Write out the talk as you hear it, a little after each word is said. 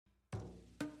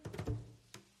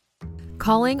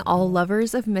Calling all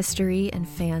lovers of mystery and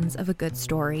fans of a good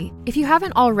story. If you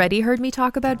haven't already heard me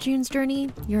talk about June's Journey,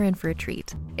 you're in for a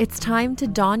treat. It's time to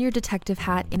don your detective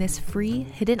hat in this free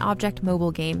hidden object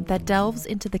mobile game that delves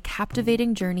into the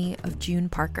captivating journey of June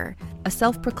Parker, a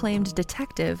self-proclaimed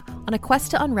detective on a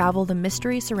quest to unravel the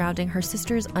mystery surrounding her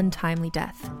sister's untimely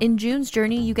death. In June's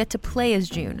Journey, you get to play as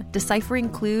June, deciphering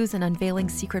clues and unveiling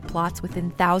secret plots within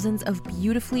thousands of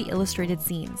beautifully illustrated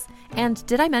scenes. And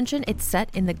did I mention it's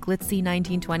set in the glitzy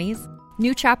 1920s?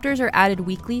 New chapters are added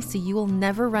weekly, so you will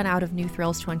never run out of new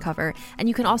thrills to uncover, and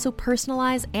you can also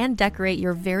personalize and decorate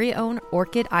your very own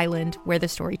Orchid Island where the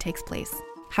story takes place.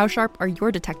 How sharp are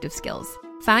your detective skills?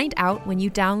 Find out when you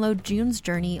download June's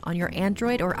Journey on your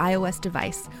Android or iOS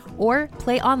device, or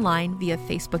play online via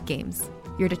Facebook Games.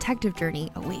 Your detective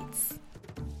journey awaits.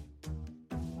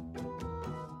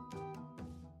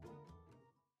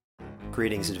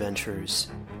 Greetings, adventurers.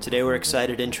 Today we're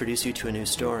excited to introduce you to a new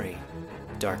story,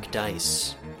 Dark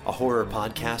Dice, a horror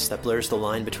podcast that blurs the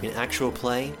line between actual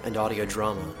play and audio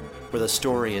drama, where the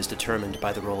story is determined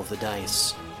by the roll of the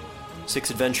dice. 6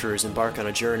 adventurers embark on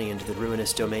a journey into the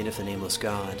ruinous domain of the Nameless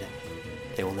God.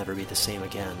 They will never be the same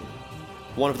again.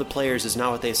 One of the players is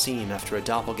not what they seem after a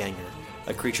doppelganger,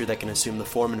 a creature that can assume the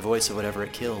form and voice of whatever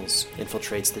it kills,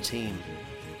 infiltrates the team.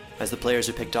 As the players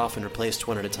are picked off and replaced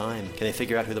one at a time, can they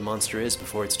figure out who the monster is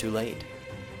before it's too late?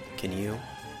 Can you?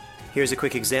 Here's a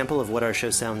quick example of what our show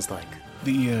sounds like.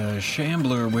 The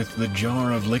shambler with the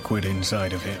jar of liquid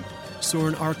inside of him.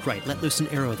 Soren Arkwright let loose an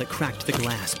arrow that cracked the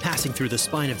glass, passing through the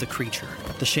spine of the creature.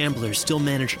 The shambler still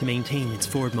managed to maintain its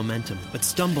forward momentum, but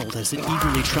stumbled as it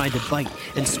eagerly tried to bite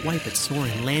and swipe at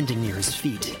Soren, landing near his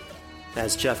feet.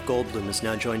 As Jeff Goldblum has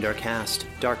now joined our cast,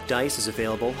 Dark Dice is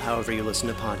available however you listen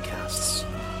to podcasts.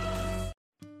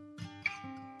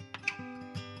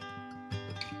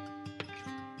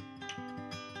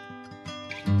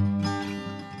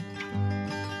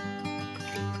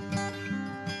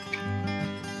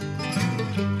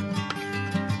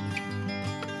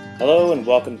 Hello and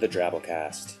welcome to the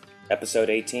Drabblecast, episode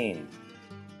 18.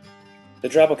 The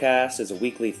Drabblecast is a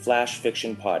weekly flash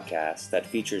fiction podcast that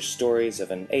features stories of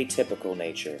an atypical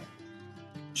nature.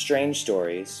 Strange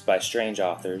stories by strange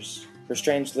authors for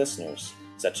strange listeners,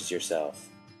 such as yourself.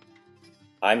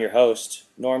 I'm your host,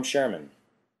 Norm Sherman.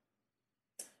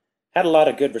 Had a lot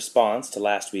of good response to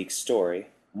last week's story,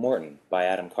 Morton by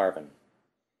Adam Carvin.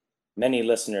 Many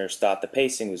listeners thought the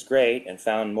pacing was great and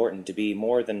found Morton to be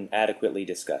more than adequately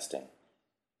disgusting.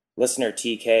 Listener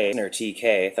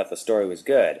TK thought the story was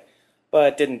good,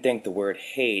 but didn't think the word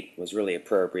hate was really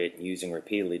appropriate using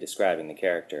repeatedly describing the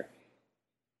character.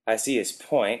 I see his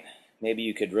point. Maybe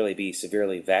you could really be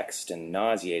severely vexed and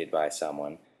nauseated by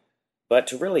someone, but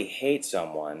to really hate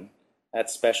someone,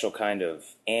 that special kind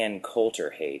of Ann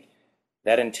Coulter hate,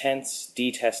 that intense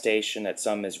detestation that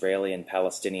some Israeli and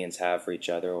Palestinians have for each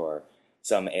other, or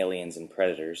some aliens and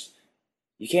predators,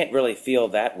 you can't really feel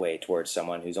that way towards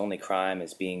someone whose only crime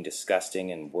is being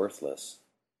disgusting and worthless.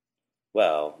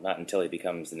 Well, not until he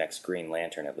becomes the next Green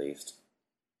Lantern, at least.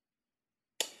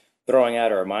 Throwing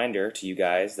out a reminder to you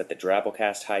guys that the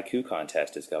Drabblecast Haiku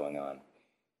Contest is going on.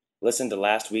 Listen to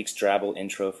last week's Drabble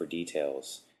intro for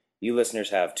details. You listeners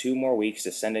have 2 more weeks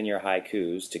to send in your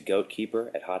haikus to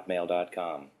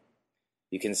goatkeeper@hotmail.com.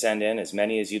 You can send in as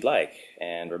many as you'd like,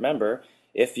 and remember,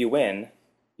 if you win,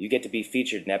 you get to be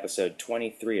featured in episode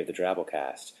 23 of the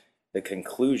Drabblecast, the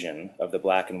conclusion of the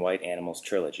Black and White Animals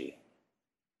trilogy.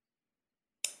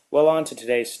 Well, on to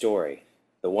today's story,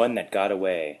 The One That Got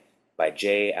Away, by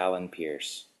J. Allen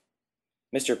Pierce.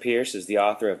 Mr. Pierce is the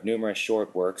author of numerous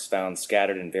short works found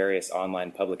scattered in various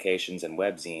online publications and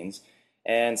webzines,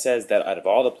 and says that out of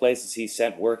all the places he's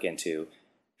sent work into,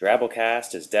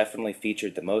 Drabblecast has definitely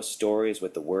featured the most stories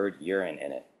with the word urine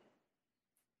in it.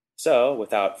 So,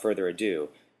 without further ado,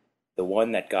 The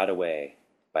One That Got Away,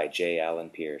 by J.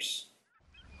 Allen Pierce.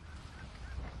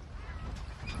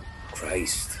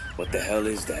 Christ, what the hell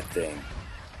is that thing?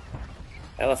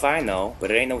 Hell if I know,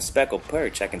 but it ain't no speckled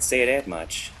perch, I can say that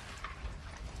much.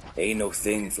 Ain't no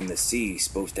thing from the sea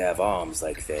supposed to have arms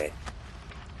like that.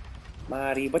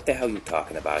 Marty, what the hell you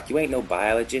talking about? You ain't no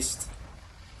biologist.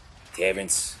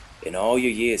 Terrence, in all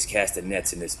your years casting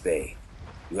nets in this bay,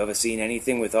 you ever seen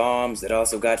anything with arms that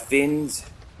also got fins?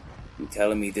 You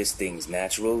telling me this thing's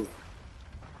natural?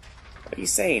 What are you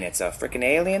saying, it's a frickin'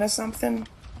 alien or something?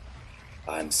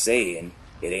 I'm saying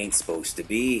it ain't supposed to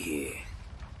be here.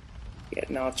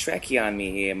 Getting all Trekkie on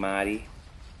me here, Marty.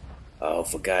 Oh,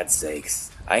 for God's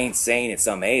sakes, I ain't saying it's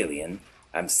some alien.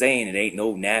 I'm saying it ain't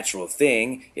no natural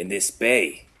thing in this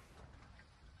bay.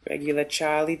 Regular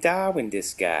Charlie Darwin,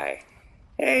 this guy.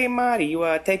 Hey, Marty,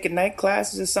 you taking night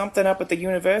classes or something up at the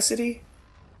university?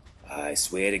 I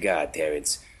swear to God,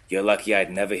 Terrence, you're lucky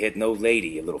I'd never hit no lady,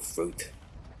 you little fruit.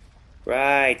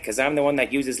 Right, 'cause I'm the one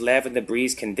that uses Lavender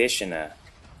Breeze conditioner.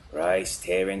 Right,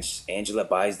 Terrence, Angela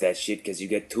buys that shit 'cause you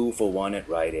get 2 for 1 at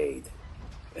Rite Aid.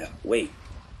 Wait,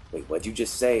 what'd you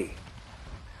just say?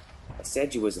 I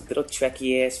said you was a little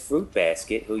Trekkie-ass fruit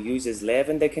basket who uses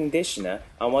lavender conditioner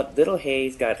on what little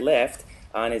haze got left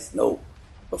on his... No,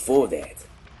 before that.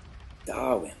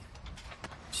 Darwin.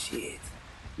 Shit.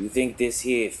 You think this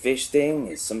here fish thing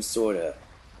is some sort of,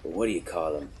 what do you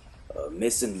call them,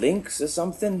 missing links or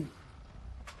something?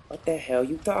 What the hell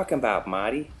you talking about,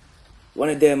 Marty? One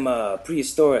of them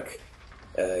prehistoric,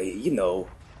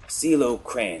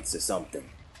 coelocrants or something.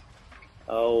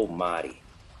 Oh, Marty.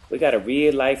 We got a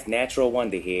real-life natural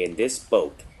wonder here in this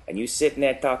boat, and you sitting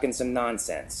there talking some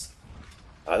nonsense.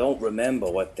 I don't remember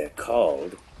what they're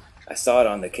called. I saw it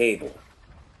on the cable.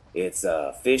 It's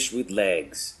a fish with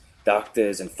legs.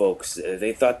 Doctors and folks,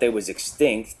 they thought they was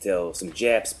extinct till some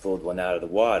Japs pulled one out of the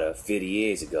water 50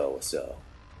 years ago or so.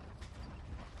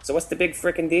 So what's the big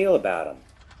frickin' deal about 'em?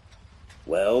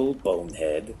 Well,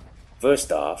 bonehead,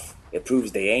 first off, it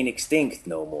proves they ain't extinct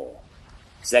no more.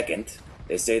 Second,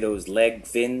 they say those leg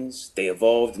fins, they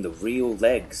evolved into real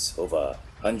legs over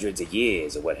hundreds of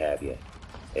years or what have you.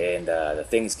 And the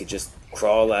things could just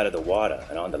crawl out of the water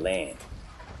and on the land.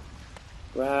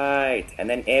 Right, and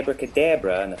then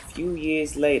abracadabra, and a few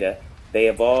years later, they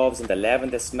evolves into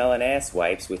lavender-smelling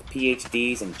asswipes with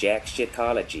PhDs in jack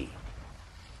shitology.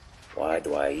 Why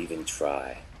do I even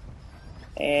try?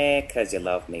 'Cause you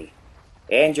love me.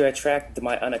 And you're attracted to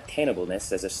my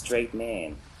unattainableness as a straight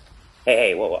man.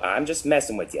 Hey, well, I'm just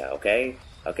messing with you, okay?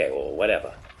 Okay, well,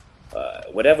 whatever.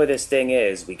 Whatever this thing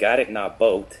is, we got it in our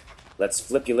boat. Let's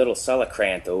flip your little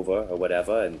Sullicrant over, or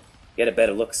whatever, and get a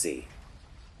better look-see.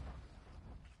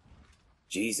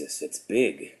 Jesus, it's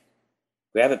big.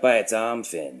 Grab it by its arm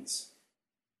fins.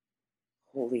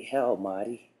 Holy hell,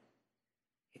 Marty.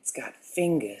 It's got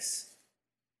fingers.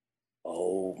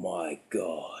 Oh my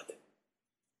God.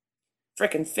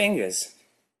 Frickin' fingers.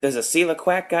 Does a sealer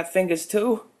quack got fingers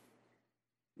too?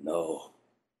 No.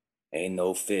 Ain't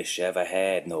no fish ever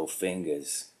had no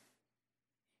fingers.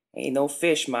 Ain't no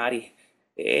fish, Marty.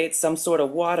 It's some sort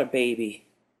of water baby.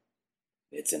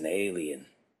 It's an alien.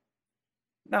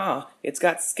 Nah, it's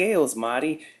got scales,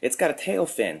 Marty. It's got a tail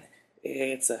fin.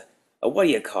 It's a what do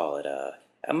you call it?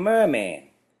 A merman.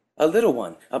 A little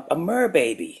one. A mer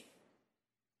baby.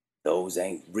 Those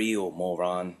ain't real,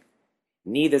 moron.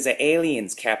 Neither's a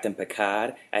aliens, Captain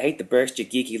Picard. I hate to burst your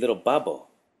geeky little bubble.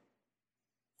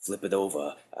 Flip it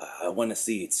over. I want to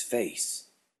see its face.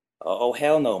 Oh,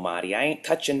 hell no, Marty. I ain't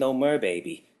touching no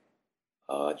merbaby.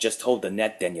 Just hold the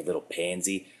net then, you little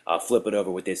pansy. I'll flip it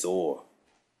over with this oar.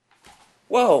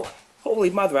 Whoa! Holy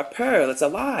mother of pearl, it's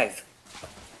alive!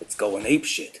 It's going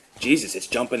apeshit. Jesus, it's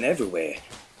jumping everywhere.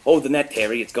 Hold the net,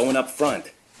 Terry. It's going up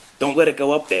front. Don't let it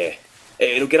go up there.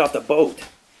 It'll get off the boat.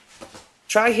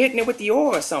 Try hitting it with the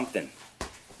oar or something.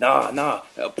 Nah.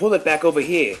 Pull it back over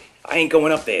here. I ain't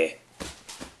going up there.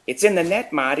 It's in the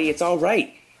net, Marty. It's all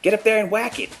right. Get up there and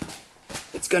whack it.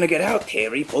 It's gonna get out,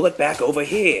 Terry. Pull it back over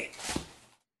here.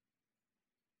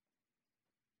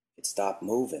 It stopped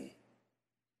moving.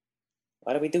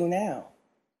 What do we do now?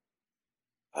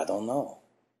 I don't know.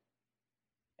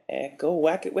 Go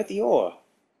whack it with the oar.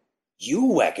 You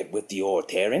whack it with the oar,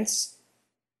 Terrence.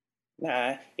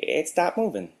 Nah, it stopped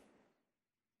moving.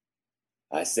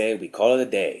 I say we call it a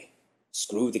day.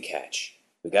 Screw the catch.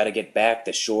 We gotta get back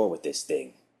to shore with this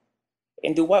thing.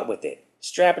 And do what with it?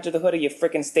 Strap it to the hood of your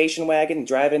frickin' station wagon and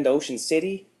drive into Ocean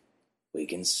City? We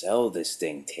can sell this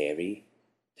thing, Terry.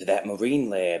 To that marine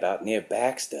lab out near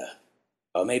Baxter.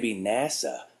 Or maybe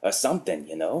NASA, or something,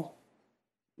 you know?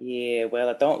 Yeah, well,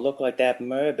 it don't look like that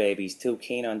merbaby's too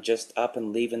keen on just up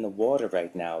and leaving the water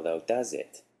right now, though, does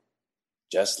it?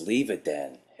 Just leave it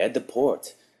then. Head to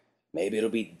port. Maybe it'll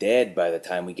be dead by the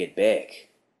time we get back.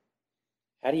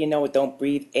 How do you know it don't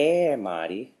breathe air,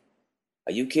 Marty?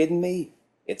 Are you kidding me?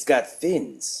 It's got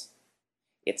fins.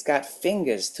 It's got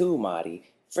fingers, too,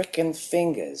 Marty. Frickin'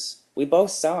 fingers. We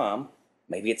both saw 'em.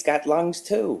 Maybe it's got lungs,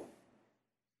 too.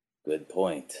 Good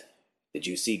point. Did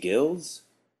you see gills?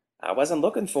 I wasn't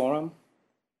looking for 'em.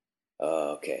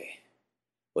 Okay.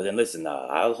 Well then listen,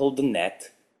 I'll hold the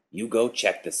net. You go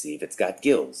check to see if it's got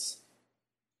gills.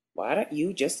 Why don't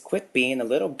you just quit being a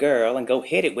little girl and go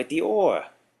hit it with the oar?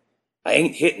 I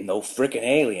ain't hitting no frickin'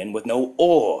 alien with no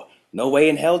oar. No way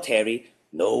in hell, Terry.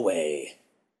 No way.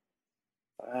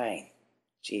 Fine.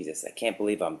 Jesus, I can't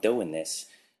believe I'm doing this.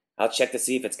 I'll check to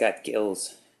see if it's got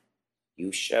gills.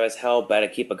 You sure as hell better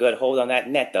keep a good hold on that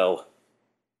net, though.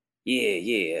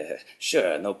 Yeah,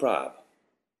 sure, no prob.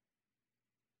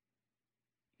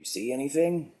 You see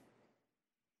anything?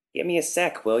 Give me a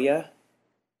sec, will ya?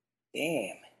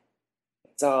 Damn,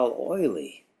 it's all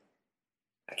oily.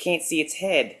 I can't see its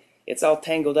head. It's all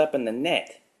tangled up in the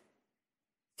net.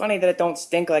 Funny that it don't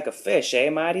stink like a fish, eh,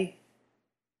 Marty?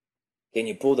 Can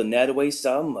you pull the net away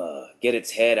some? Get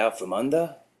its head out from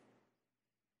under?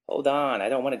 Hold on, I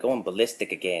don't want to go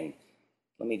ballistic again.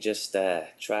 Let me just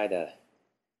try to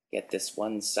get this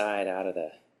one side out of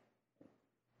the...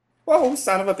 Whoa,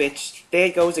 son of a bitch. There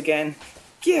it goes again.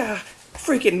 Yeah,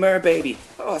 freaking merbaby.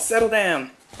 Oh, settle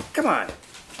down. Come on.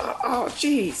 Oh,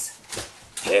 jeez.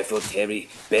 Careful, Terry.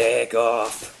 Back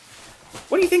off.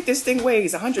 What do you think this thing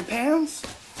weighs, 100 pounds?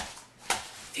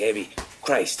 Terry,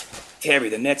 Christ. Terry,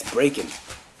 the net's breaking.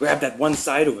 Grab that one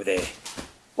side over there.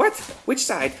 What? Which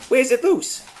side? Where's it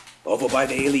loose? Over by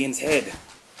the alien's head.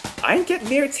 I ain't getting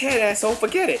near its head, asshole.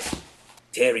 Forget it.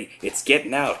 Terry, it's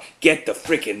getting out. Get the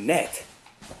frickin' net.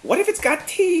 What if it's got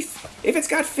teeth? If it's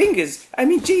got fingers? I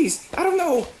mean, geez, I don't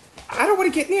know. I don't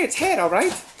want to get near its head, all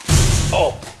right?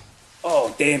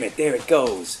 Oh, damn it, there it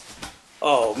goes.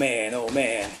 Oh,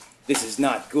 man. This is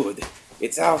not good.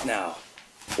 It's out now.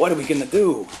 What are we gonna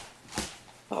do?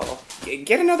 Oh,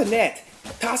 get another net.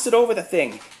 Toss it over the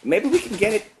thing. Maybe we can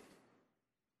get it...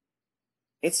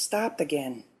 It stopped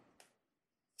again.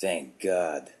 Thank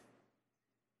God.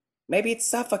 Maybe it's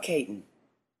suffocating.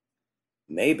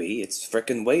 Maybe it's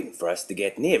frickin' waiting for us to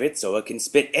get near it so it can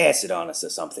spit acid on us or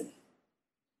something.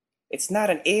 It's not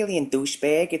an alien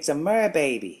douchebag, it's a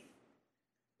merbaby.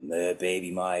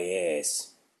 Merbaby my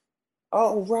ass.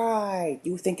 Oh, right,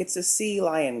 you think it's a sea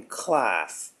lion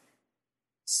cloth.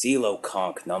 Silo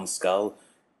conch, numbskull,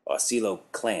 or silo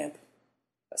clamp,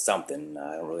 or something,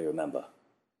 I don't really remember.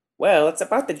 Well, it's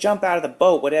about to jump out of the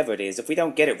boat, whatever it is, if we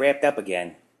don't get it wrapped up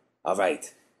again. All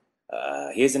right,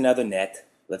 here's another net.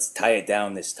 Let's tie it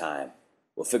down this time.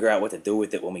 We'll figure out what to do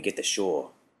with it when we get to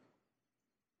shore.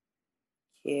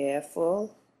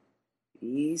 Careful.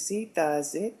 Easy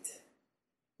does it.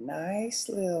 Nice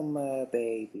little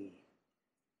merbaby.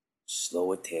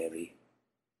 Slow it, Terry.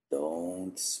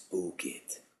 Don't spook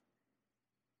it.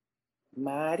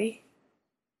 Marty?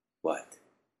 What?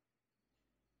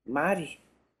 Marty,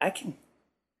 I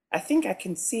think I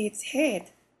can see its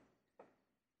head.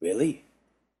 Really?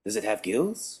 Does it have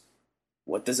gills?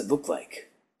 What does it look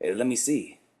like? Let me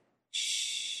see.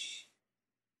 Shh.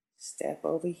 Step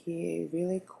over here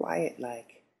really quiet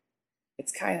like.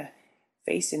 It's kind of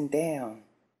facing down.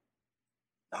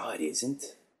 No, it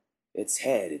isn't. Its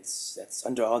head, that's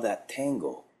under all that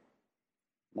tangle.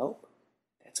 Nope.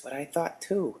 That's what I thought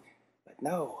too. But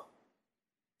no.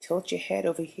 Tilt your head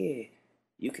over here.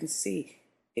 You can see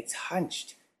it's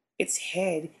hunched. Its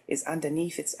head is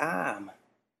underneath its arm.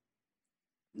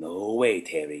 No way,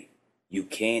 Terry. You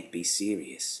can't be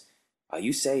serious. Are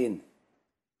you saying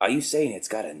it's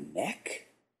got a neck?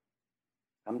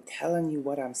 I'm telling you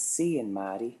what I'm seeing,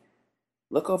 Marty.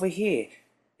 Look over here.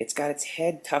 It's got its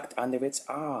head tucked under its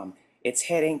arm. Its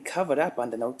head ain't covered up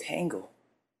under no tangle.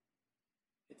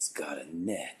 It's got a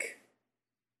neck.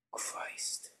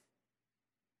 Christ.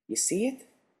 You see it?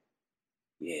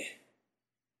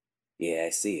 Yeah, I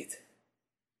see it.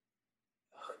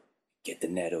 Ugh, get the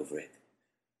net over it.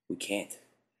 We can't.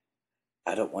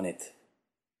 I don't want it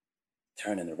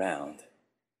turning around.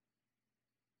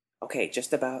 Okay,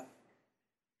 just about.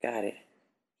 Got it.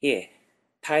 Here,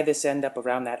 tie this end up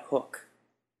around that hook.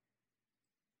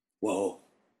 Whoa.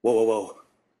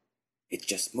 It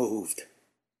just moved.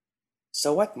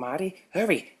 So what, Marty?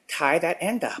 Hurry, tie that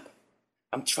end up.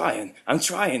 I'm trying,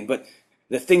 but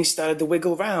the thing started to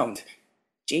wiggle round.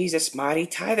 Jesus, Marty,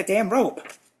 tie the damn rope.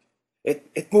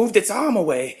 It moved its arm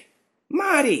away.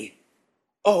 Marty!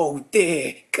 Oh,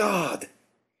 dear God.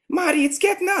 Marty, it's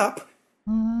getting up.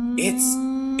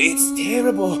 It's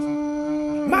terrible.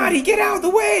 Marty, get out of the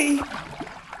way!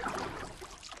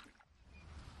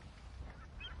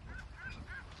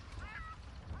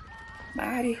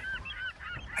 Marty,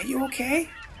 are you okay?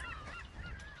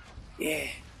 Yeah,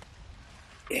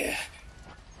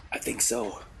 I think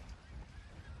so.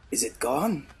 Is it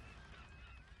gone?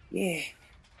 Yeah,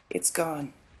 it's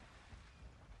gone.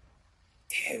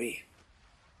 Terry,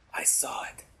 I saw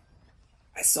it.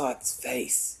 I saw its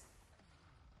face.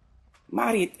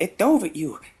 Marty, it dove at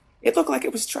you. It looked like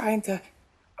it was trying to...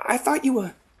 I thought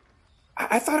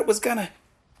it was gonna...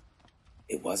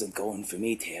 It wasn't going for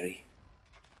me, Terry.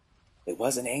 It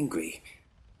wasn't angry.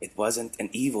 It wasn't an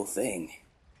evil thing.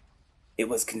 It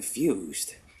was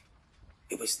confused.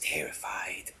 It was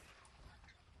terrified.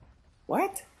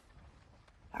 What?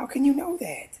 How can you know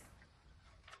that?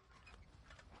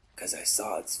 'Cause I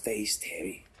saw its face,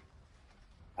 Terry.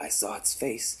 I saw its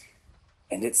face,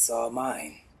 and it saw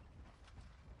mine.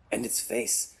 And its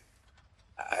face.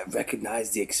 I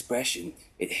recognized the expression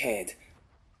it had.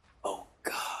 Oh,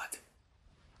 God.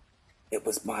 It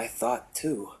was my thought,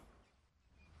 too.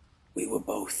 We were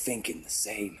both thinking the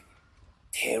same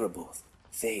terrible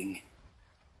thing.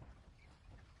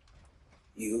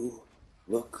 You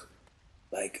look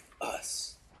like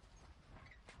us.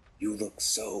 You look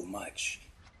so much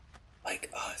like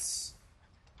us.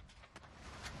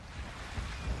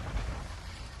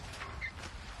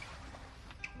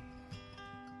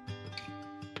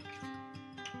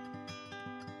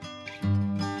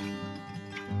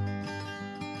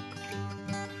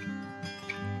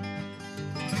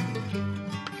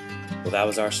 Well, that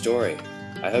was our story.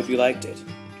 I hope you liked it.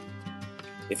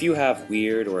 If you have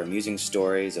weird or amusing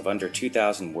stories of under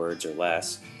 2,000 words or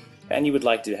less, and you would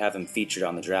like to have them featured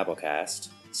on the Drabblecast,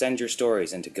 send your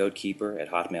stories into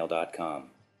goatkeeper@hotmail.com.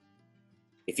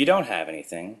 If you don't have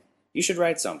anything, you should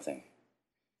write something.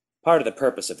 Part of the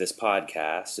purpose of this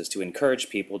podcast is to encourage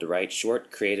people to write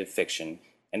short, creative fiction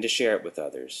and to share it with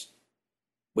others.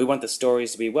 We want the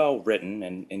stories to be well written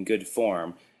and in good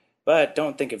form, but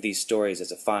don't think of these stories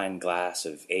as a fine glass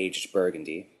of aged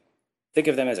Burgundy. Think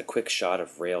of them as a quick shot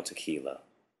of rail tequila.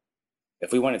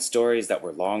 If we wanted stories that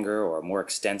were longer or more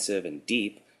extensive and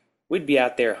deep, we'd be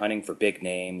out there hunting for big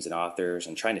names and authors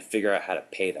and trying to figure out how to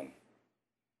pay them.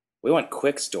 We want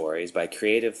quick stories by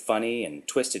creative, funny, and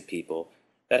twisted people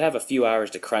that have a few hours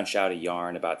to crunch out a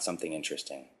yarn about something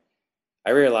interesting. I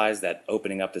realize that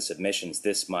opening up the submissions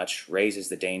this much raises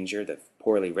the danger of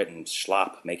poorly written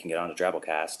slop making it onto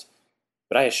Drabblecast.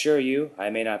 But I assure you, I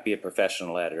may not be a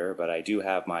professional editor, but I do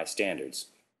have my standards.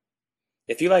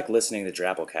 If you like listening to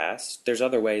Drabblecast, there's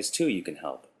other ways too you can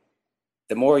help.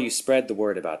 The more you spread the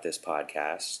word about this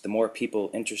podcast, the more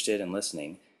people interested in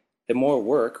listening, the more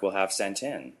work we'll have sent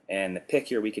in, and the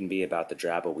pickier we can be about the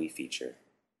Drabble we feature.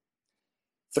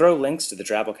 Throw links to the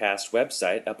Drabblecast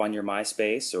website up on your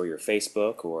MySpace or your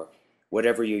Facebook or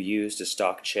whatever you use to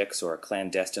stalk chicks or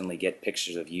clandestinely get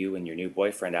pictures of you and your new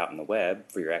boyfriend out on the web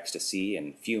for your ex to see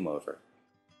and fume over.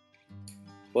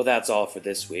 Well, that's all for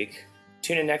this week.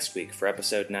 Tune in next week for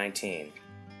episode 19.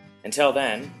 Until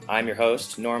then, I'm your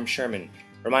host, Norm Sherman,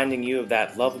 reminding you of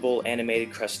that lovable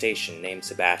animated crustacean named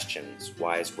Sebastian's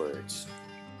wise words.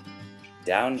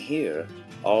 Down here,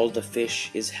 all the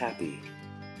fish is happy,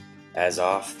 as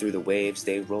off through the waves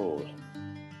they roll.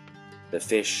 The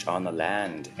fish on the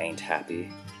land ain't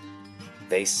happy,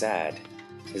 they sad,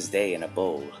 'cause they in a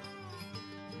bowl.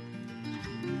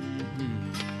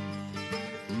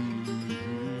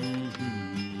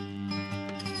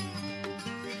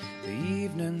 The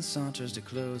evening saunters to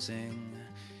closing,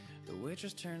 the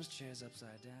waitress turns chairs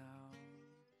upside down.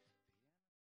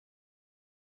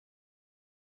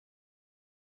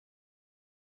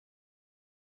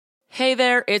 Hey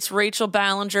there, it's Rachel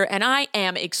Ballinger, and I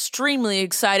am extremely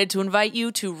excited to invite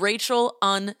you to Rachel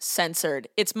Uncensored.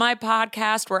 It's my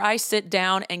podcast where I sit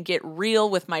down and get real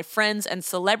with my friends and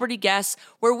celebrity guests,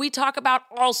 where we talk about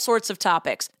all sorts of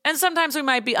topics. And sometimes we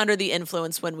might be under the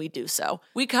influence when we do so.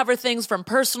 We cover things from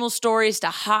personal stories to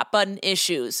hot-button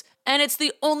issues. And it's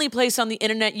the only place on the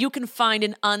internet you can find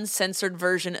an uncensored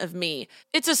version of me.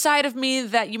 It's a side of me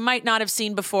that you might not have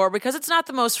seen before because it's not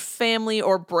the most family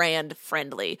or brand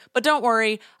friendly. But don't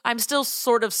worry, I'm still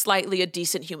sort of slightly a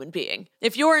decent human being.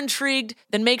 If you're intrigued,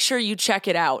 then make sure you check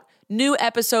it out. New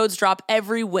episodes drop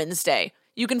every Wednesday.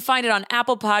 You can find it on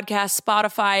Apple Podcasts,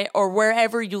 Spotify, or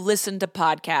wherever you listen to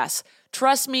podcasts.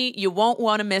 Trust me, you won't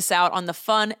want to miss out on the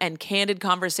fun and candid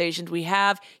conversations we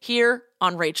have here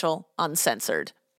on Rachel Uncensored.